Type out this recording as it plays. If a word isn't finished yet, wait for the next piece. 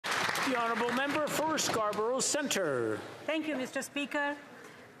The honourable member for Scarborough Centre. Thank you, Mr. Speaker.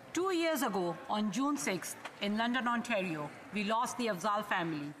 2 years ago, on June 6th, in London, Ontario, we lost the Afzaal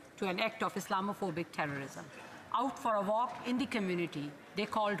family to an act of Islamophobic terrorism. Out for a walk in the community they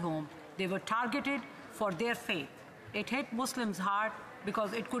called home, they were targeted for their faith. It hit Muslims hard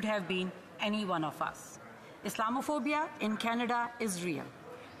because it could have been any one of us. Islamophobia in Canada is real.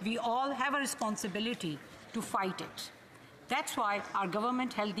 We all have a responsibility to fight it. That's why our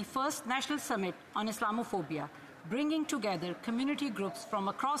government held the first national summit on Islamophobia, bringing together community groups from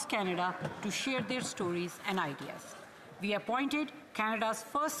across Canada to share their stories and ideas. We appointed Canada's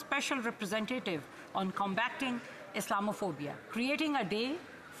first special representative on combating Islamophobia, creating a day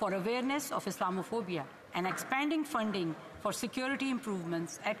for awareness of Islamophobia and expanding funding for security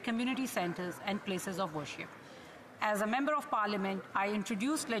improvements at community centers and places of worship. As a Member of Parliament, I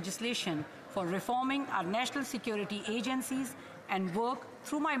introduced legislation for reforming our national security agencies and work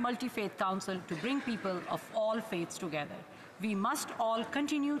through my multi-faith council to bring people of all faiths together. We must all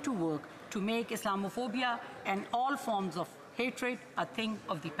continue to work to make Islamophobia and all forms of hatred a thing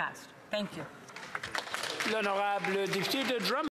of the past. Thank you. L'honorable député de Drum.